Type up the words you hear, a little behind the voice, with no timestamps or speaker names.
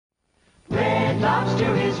Red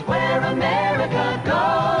Lobster is where America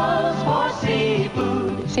goes for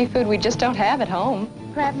seafood. Seafood we just don't have at home.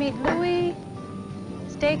 Crab meat Louis,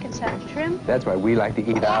 steak and salmon shrimp. That's why we like to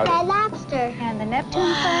eat out. Red Lobster. And the Neptune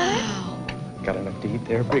platter. Got enough to eat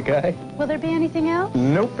there, big guy? Will there be anything else?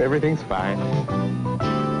 Nope, everything's fine.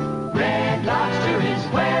 Red Lobster is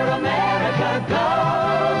where America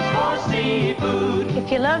goes for seafood.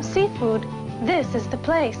 If you love seafood, this is the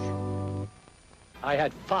place. I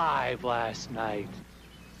had 5 last night.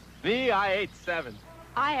 Me, I ate 7.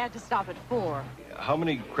 I had to stop at 4. How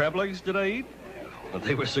many crab legs did I eat? Well,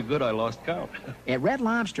 they were so good I lost count. At Red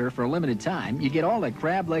Lobster, for a limited time, you get all the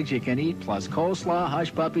crab legs you can eat, plus coleslaw,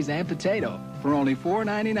 hush puppies, and potato for only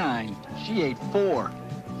 $4.99. She ate 4.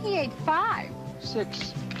 He ate 5.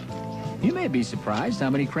 6. You may be surprised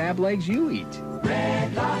how many crab legs you eat.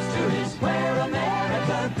 Red Lobster is where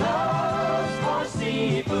America goes for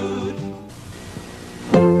seafood.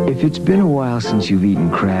 If it's been a while since you've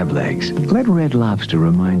eaten crab legs, let Red Lobster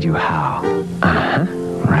remind you how.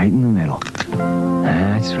 Right in the middle.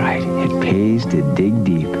 That's right. It pays to dig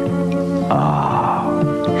deep.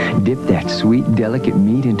 Oh. Dip that sweet, delicate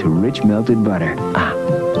meat into rich melted butter.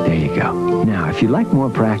 There you go. Now, if you'd like more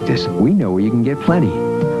practice, we know where you can get plenty.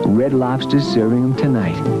 Red Lobster's serving them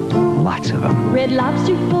tonight. Lots of them. Red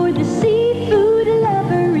Lobster for the seafood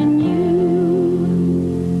lover in you.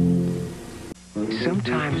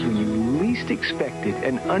 Sometimes when you least expect it,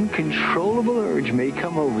 an uncontrollable urge may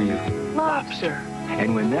come over you. Lobster.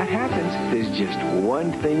 And when that happens, there's just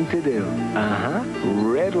one thing to do.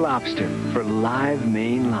 Red Lobster for live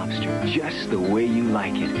Maine lobster. Just the way you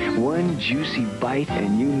like it. One juicy bite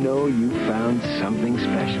and you know you found something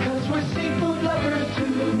special. 'Cause we're seafood lovers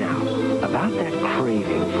too. Now, about that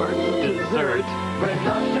craving for Dessert. Red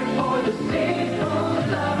Lobster for the seafood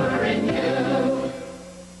lover in you.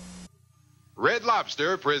 Red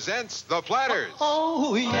Lobster presents The Platters.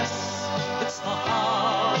 Oh, yes, it's the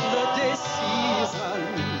holiday season.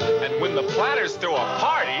 And when the Platters throw a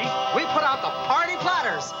party, we put out the party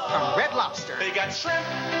platters from Red Lobster. they got shrimp,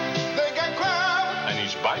 they got crab, and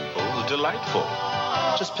each biteful is delightful.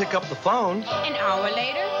 Just pick up the phone. An hour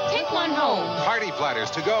later, take one home. Party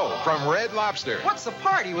platters to go from Red Lobster. What's the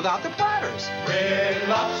party without the platters? Red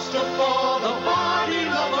Lobster for the party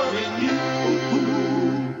lover in you.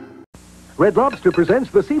 Red Lobster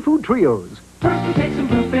presents the Seafood Trios. First we take some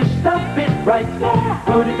bluefish, stuff it right.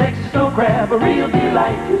 Put in Texas snow crab, a real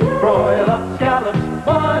delight. Broil up scallops,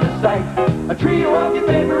 what a sight. A trio of your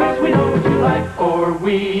favorites, we know what you like. Or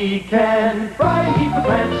we can fry a heap of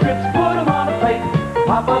clam strips, put them on a plate.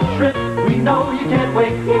 Pop up shrimp, we know you can't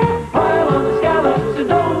wait. Pile on the scallops and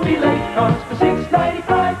don't be late. Cause for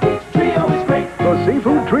 $6.95, each trio is great. The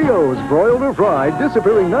Seafood Trios, broiled or fried,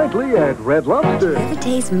 disappearing nightly at Red Lobster. Ever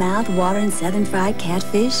taste mouth-watering southern fried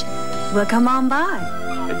catfish? Well, come on by.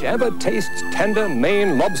 Did you ever taste tender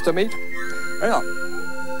Maine lobster meat? Well,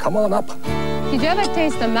 come on up. Did you ever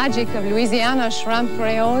taste the magic of Louisiana shrimp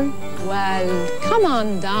creole? Well, come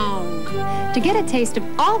on down. To get a taste of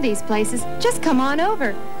all these places, just come on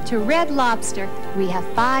over to Red Lobster. We have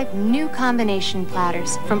 5 new combination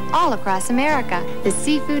platters from all across America. The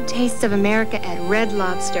seafood tastes of America at Red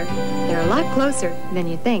Lobster. They're a lot closer than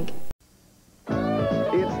you think.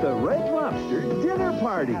 It's the Red Lobster Dinner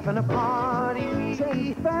Party. Having a party.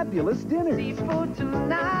 10 fabulous dinners. Seafood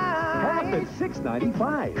tonight. Half at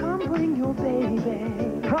 $6.95. Come bring your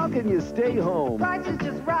baby. How can you stay home? Price is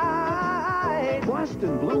just right.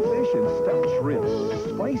 Boston bluefish and stuffed shrimp.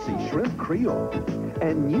 Spicy shrimp creole.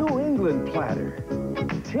 And New England platter.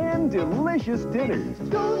 10 delicious dinners.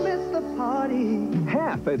 Don't miss the party.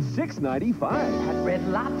 Half at $6.95. At Red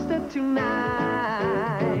Lobster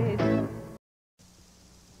tonight.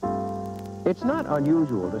 It's not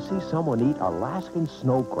unusual to see someone eat Alaskan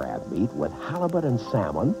snow crab meat with halibut and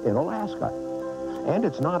salmon in Alaska. And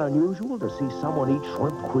it's not unusual to see someone eat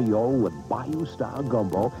shrimp creole with bayou-style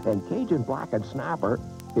gumbo and Cajun blackened snapper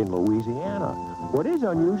in Louisiana. What is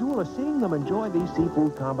unusual is seeing them enjoy these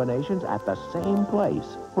seafood combinations at the same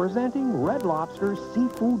place, presenting Red Lobster's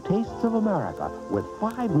Seafood Tastes of America with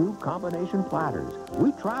 5 new combination platters.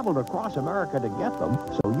 We traveled across America to get them,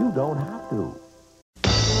 so you don't have to.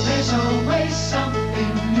 There's always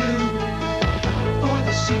something new for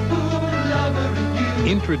the seafood lover in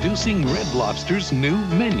you. Introducing Red Lobster's new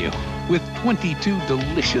menu with 22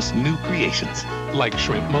 delicious new creations, like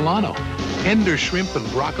shrimp Milano, tender shrimp and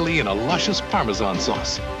broccoli in a luscious Parmesan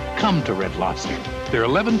sauce. Come to Red Lobster. There are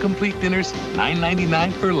 11 complete dinners,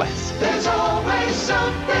 $9.99 or less. There's always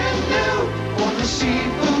something new for the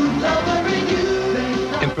seafood lover in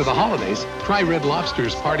you. And for the holidays, try Red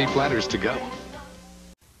Lobster's party platters to go.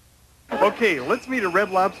 Okay, let's meet at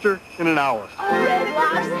Red Lobster in an hour. Red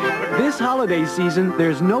Lobster? This holiday season,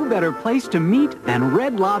 there's no better place to meet than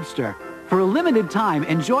Red Lobster. For a limited time,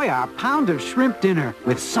 enjoy our pound of shrimp dinner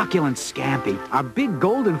with succulent scampi, our big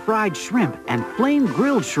golden fried shrimp, and flame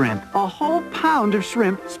grilled shrimp. A whole pound of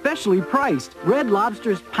shrimp, specially priced. Red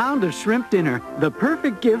Lobster's pound of shrimp dinner, the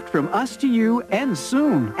perfect gift from us to you, and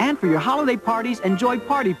soon. And for your holiday parties, enjoy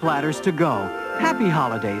party platters to go. Happy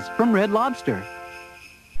holidays from Red Lobster.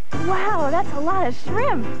 Wow, that's a lot of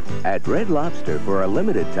shrimp. At Red Lobster, for a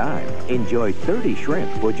limited time, enjoy 30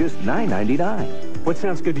 shrimp for just $9.99. What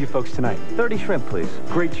sounds good to you folks tonight? 30 shrimp, please.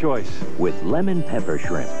 Great choice. With lemon pepper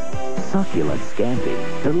shrimp, succulent scampi,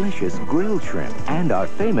 delicious grilled shrimp, and our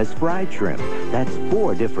famous fried shrimp. That's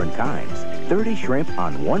 4 different kinds. 30 shrimp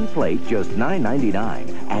on one plate, just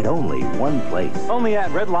 $9.99, at only one place. Only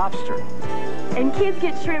at Red Lobster. And kids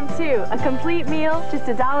get shrimp too. A complete meal, just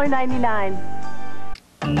 $1.99.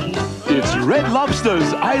 It's Red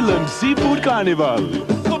Lobster's Island Seafood Carnival.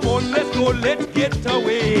 Come on, let's go, let's get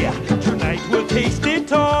away. Tonight we'll taste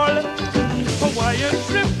it all. Hawaiian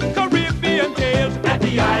shrimp, Caribbean tales at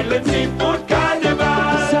the Island Seafood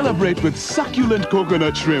Carnival. Celebrate with succulent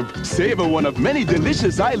coconut shrimp. Savor one of many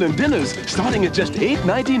delicious island dinners starting at just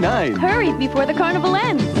 $8.99. Hurry before the carnival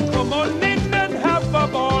ends. Come on in and have a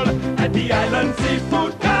ball at the Island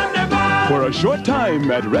Seafood Carnival. For a short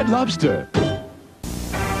time at Red Lobster.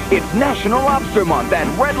 It's National Lobster Month at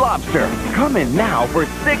Red Lobster. Come in now for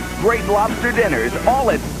 6 great lobster dinners,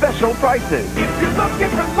 all at special prices. If you're looking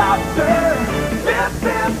for lobster, this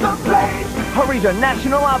is the place. Hurry to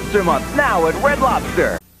National Lobster Month now at Red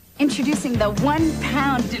Lobster. Introducing the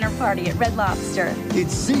 1-pound dinner party at Red Lobster.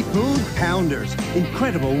 It's Seafood Pounders.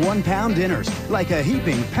 Incredible 1-pound dinners, like a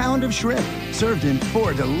heaping pound of shrimp, served in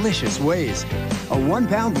 4 delicious ways. A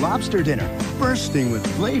 1-pound lobster dinner, bursting with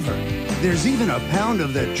flavor. There's even a pound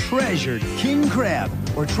of the treasured king crab.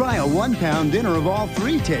 Or try a 1-pound dinner of all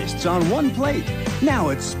 3 tastes on one plate.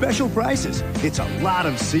 Now at special prices. It's a lot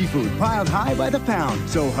of seafood piled high by the pound.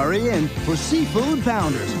 So hurry in for Seafood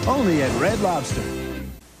Pounders, only at Red Lobster.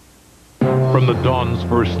 From the dawn's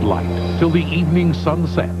first light till the evening sun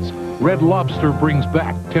sets, Red Lobster brings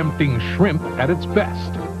back tempting shrimp at its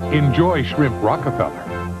best. Enjoy shrimp Rockefeller,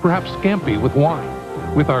 perhaps scampi with wine.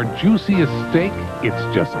 With our juiciest steak, it's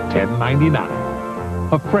just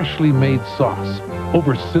 $10.99. A freshly made sauce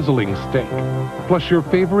over sizzling steak, plus your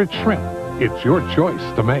favorite shrimp. It's your choice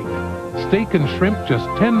to make. Steak and shrimp just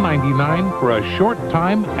 $10.99 for a short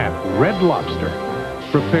time at Red Lobster.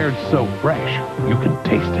 Prepared so fresh, you can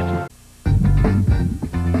taste it.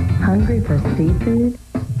 Hungry for seafood?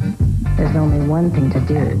 There's only one thing to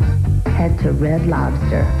do. Head to Red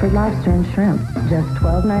Lobster for lobster and shrimp. Just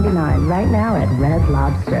 $12.99 right now at Red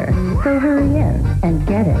Lobster. So hurry in and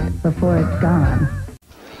get it before it's gone.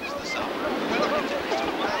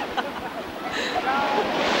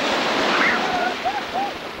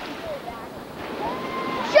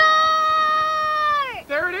 Shark!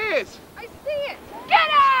 There it is! I see it! Get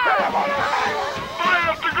it!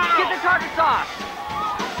 Get the tartar sauce!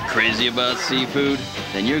 Crazy about seafood?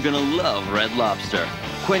 Then you're gonna love Red Lobster.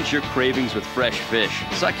 Quench your cravings with fresh fish,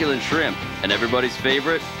 succulent shrimp, and everybody's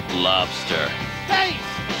favorite, lobster. Hey,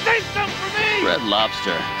 say something for me! Red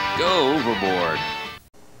Lobster. Go overboard.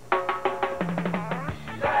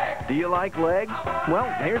 Do you like legs?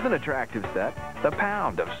 Well, here's an attractive set. The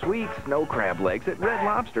pound of sweet snow crab legs at Red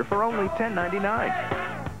Lobster for only $10.99.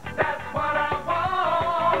 That's what I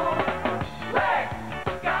want. Legs.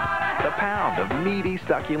 The pound of meaty,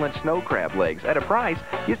 succulent snow crab legs at a price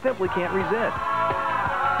you simply can't resist.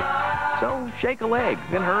 So shake a leg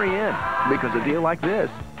and hurry in, because a deal like this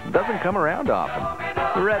doesn't come around often.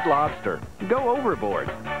 Red Lobster. Go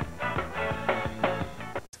overboard.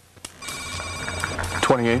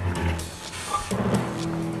 28.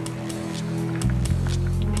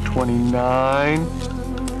 29.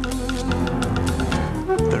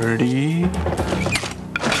 30.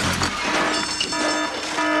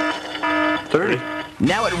 30.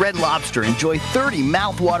 Now at Red Lobster, enjoy 30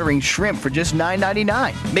 mouth-watering shrimp for just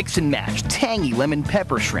 $9.99. Mix and match tangy lemon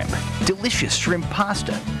pepper shrimp, delicious shrimp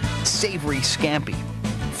pasta, savory scampi,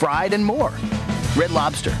 fried and more. Red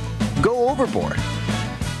Lobster. Go overboard.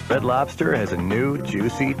 Red Lobster has a new,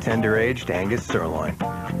 juicy, tender-aged Angus sirloin,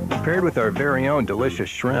 paired with our very own delicious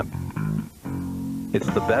shrimp. It's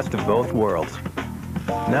the best of both worlds.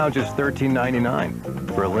 Now just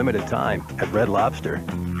 $13.99 for a limited time at Red Lobster.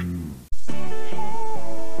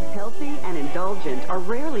 Healthy and indulgent. indulgent are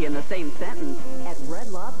rarely in the same sentence. At Red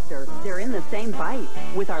Lobster, they're in the same bite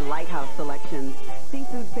with our Lighthouse selections.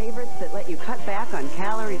 Seafood favorites that let you cut back on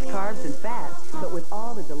calories, carbs, and fat, but with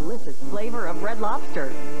all the delicious flavor of Red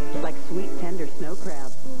Lobster, like sweet, tender snow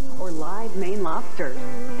crabs or live Maine lobster.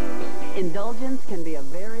 Indulgence can be a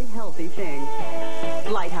very healthy thing.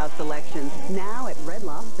 Lighthouse selections, now at Red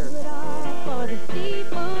Lobster. For the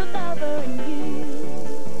seafood lover in you.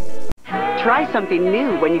 Try something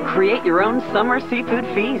new when you create your own summer seafood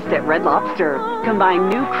feast at Red Lobster. Combine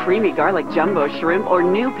new creamy garlic jumbo shrimp or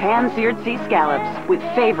new pan-seared sea scallops with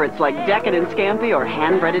favorites like decadent scampi or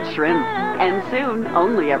hand-breaded shrimp. And soon,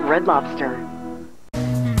 only at Red Lobster.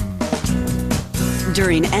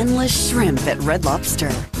 During Endless Shrimp at Red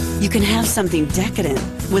Lobster, you can have something decadent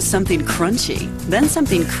with something crunchy, then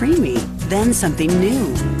something creamy, then something new.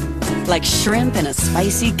 Like shrimp in a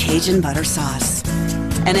spicy Cajun butter sauce.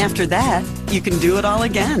 And after that, you can do it all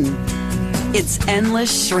again. It's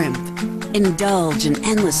Endless Shrimp. Indulge in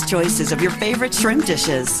endless choices of your favorite shrimp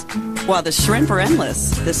dishes. While the shrimp are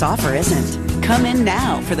endless, this offer isn't. Come in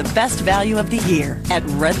now for the best value of the year at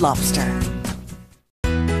Red Lobster.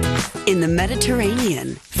 In the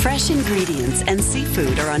Mediterranean, fresh ingredients and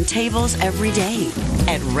seafood are on tables every day.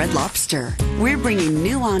 At Red Lobster, we're bringing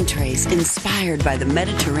new entrees inspired by the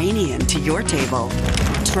Mediterranean to your table.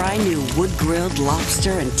 Try new wood-grilled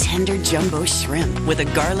lobster and tender jumbo shrimp with a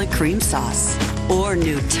garlic cream sauce. Or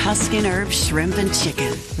new Tuscan herb shrimp and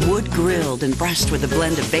chicken, wood-grilled and brushed with a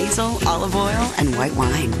blend of basil, olive oil, and white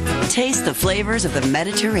wine. Taste the flavors of the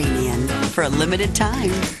Mediterranean for a limited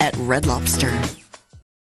time at Red Lobster.